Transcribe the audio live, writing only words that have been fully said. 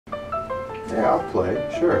Yeah, I'll play,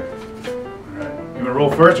 sure. All right. You want to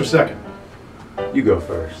roll first or second? You go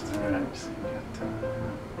first. All right. So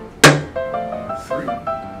you got 3.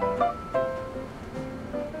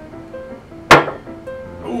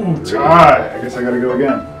 Ooh, tie. I guess I got to go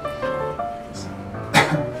again.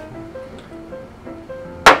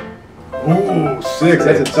 Ooh, 6.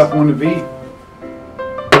 That's a tough one to beat.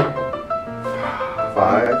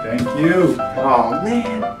 5. Thank you. Oh,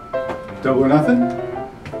 man. Double or nothing?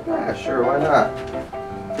 Yeah, sure, why not?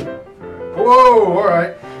 Whoa, all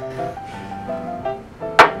right.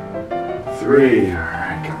 3. All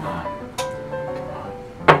right, come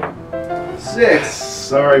on. 6.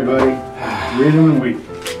 Sorry, buddy. Reading and weak.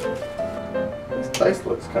 This dice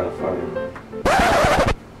looks kind of funny.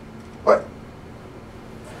 What?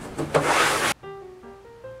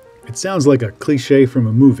 It sounds like a cliche from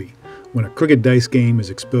a movie when a crooked dice game is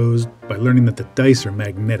exposed by learning that the dice are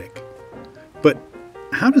magnetic. But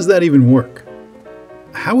how does that even work?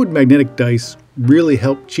 How would magnetic dice really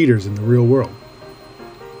help cheaters in the real world?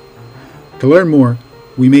 To learn more,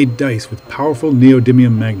 we made dice with powerful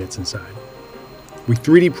neodymium magnets inside. We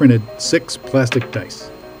 3D printed 6 plastic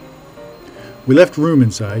dice. We left room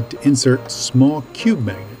inside to insert small cube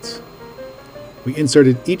magnets. We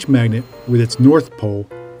inserted each magnet with its north pole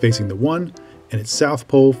facing the 1 and its south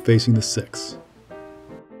pole facing the 6.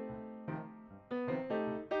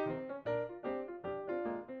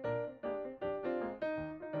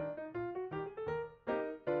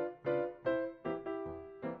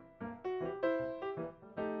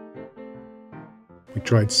 We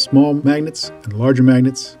tried small magnets and larger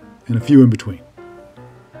magnets and a few in between.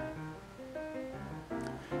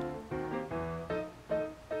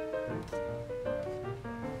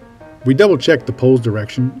 We double-checked the pole's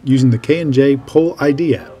direction using the K&J Pole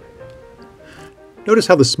ID app. Notice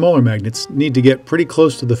how the smaller magnets need to get pretty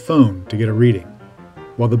close to the phone to get a reading,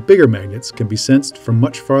 while the bigger magnets can be sensed from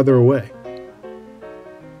much farther away.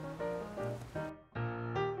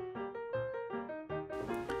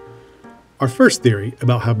 Our first theory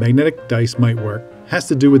about how magnetic dice might work has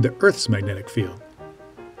to do with the Earth's magnetic field.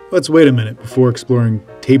 Let's wait a minute before exploring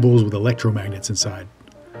tables with electromagnets inside.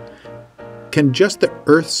 Can just the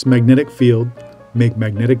Earth's magnetic field make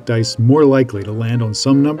magnetic dice more likely to land on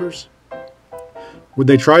some numbers? Would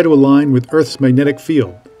they try to align with Earth's magnetic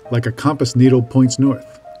field, like a compass needle points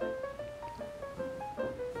north?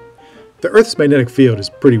 The Earth's magnetic field is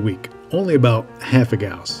pretty weak, only about half a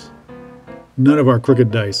Gauss. None of our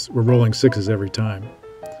crooked dice were rolling 6s every time.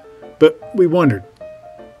 But we wondered,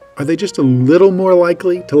 are they just a little more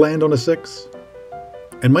likely to land on a 6?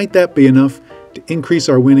 And might that be enough to increase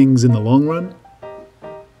our winnings in the long run?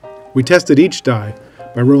 We tested each die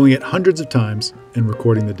by rolling it hundreds of times and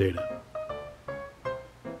recording the data.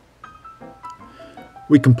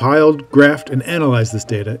 We compiled, graphed, and analyzed this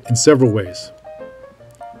data in several ways.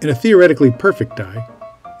 In a theoretically perfect die,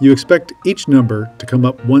 you expect each number to come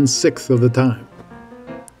up 1/6 of the time.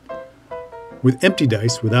 With empty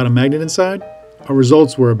dice without a magnet inside, our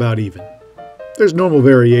results were about even. There's normal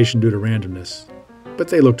variation due to randomness, but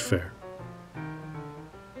they looked fair.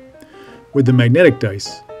 With the magnetic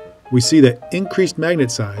dice, we see that increased magnet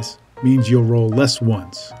size means you'll roll less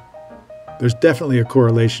 1s. There's definitely a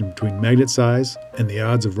correlation between magnet size and the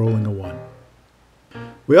odds of rolling a 1.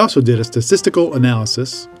 We also did a statistical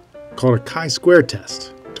analysis called a chi-square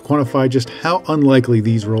test to quantify just how unlikely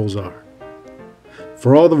these rolls are.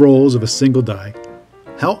 For all the rolls of a single die,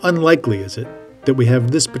 how unlikely is it that we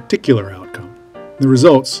have this particular outcome? The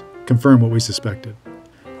results confirm what we suspected.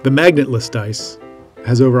 The magnetless dice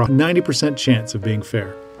has over a 90% chance of being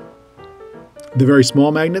fair. The very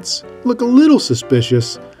small magnets look a little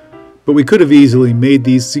suspicious, but we could have easily made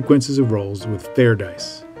these sequences of rolls with fair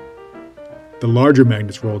dice. The larger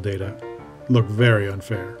magnets roll data look very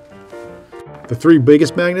unfair. The 3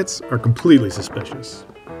 biggest magnets are completely suspicious.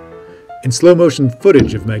 In slow motion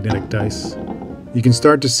footage of magnetic dice, you can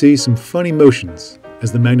start to see some funny motions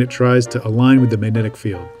as the magnet tries to align with the magnetic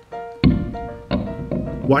field.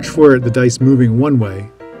 Watch for the dice moving one way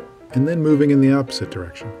and then moving in the opposite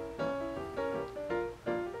direction.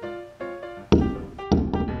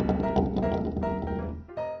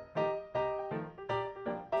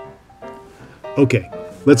 Okay,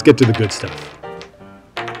 let's get to the good stuff.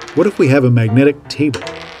 What if we have a magnetic table?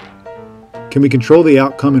 Can we control the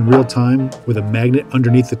outcome in real time with a magnet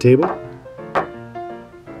underneath the table?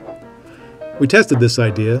 We tested this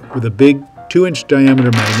idea with a big 2-inch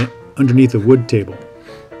diameter magnet underneath a wood table.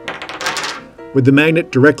 With the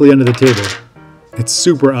magnet directly under the table, it's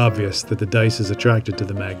super obvious that the dice is attracted to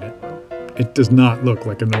the magnet. It does not look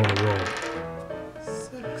like a normal roll.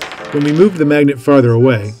 When we move the magnet farther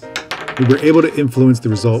away, we were able to influence the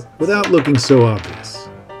result without looking so obvious.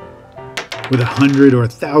 With 100 or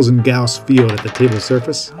 1,000 Gauss field at the table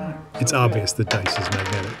surface, it's obvious the dice is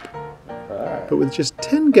magnetic. Alright. But with just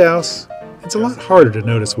 10 Gauss, it's a lot harder to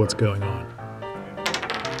notice what's going on.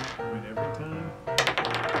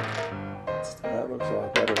 That looks a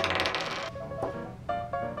lot better.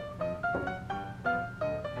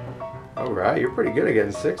 Alright, you're pretty good at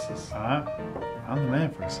getting sixes. I'm the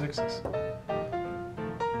man for the sixes.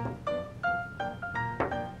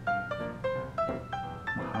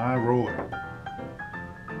 I'm a high roller.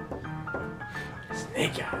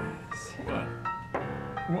 Snake eyes.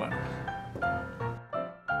 One.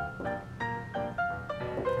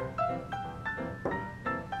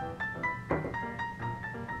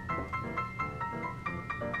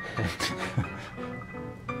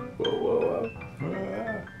 Whoa, whoa, whoa.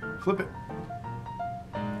 Flip it.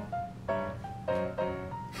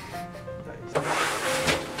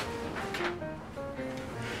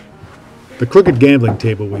 The crooked gambling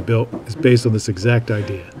table we built is based on this exact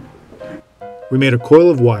idea. We made a coil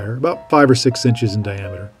of wire about 5 or 6 inches in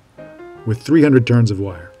diameter with 300 turns of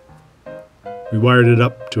wire. We wired it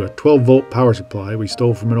up to a 12-volt power supply we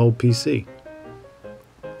stole from an old PC.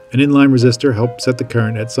 An inline resistor helped set the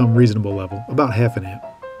current at some reasonable level, about half an amp.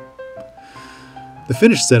 The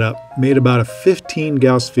finished setup made about a 15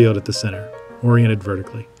 Gauss field at the center, oriented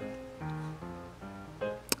vertically.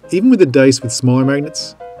 Even with the dice with smaller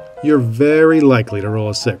magnets, you're very likely to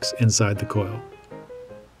roll a 6 inside the coil.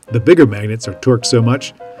 The bigger magnets are torqued so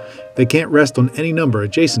much, they can't rest on any number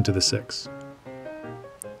adjacent to the 6.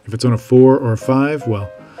 If it's on a 4 or a 5,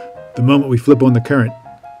 well, the moment we flip on the current,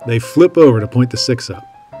 they flip over to point the 6 up.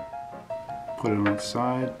 Put it on its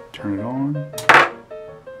side, turn it on.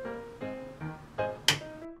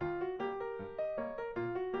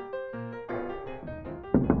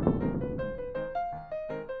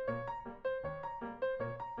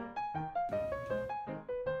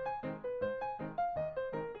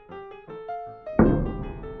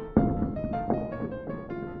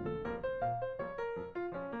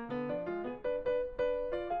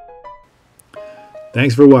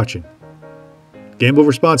 Thanks for watching. Gamble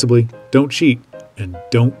responsibly, don't cheat, and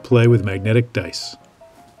don't play with magnetic dice.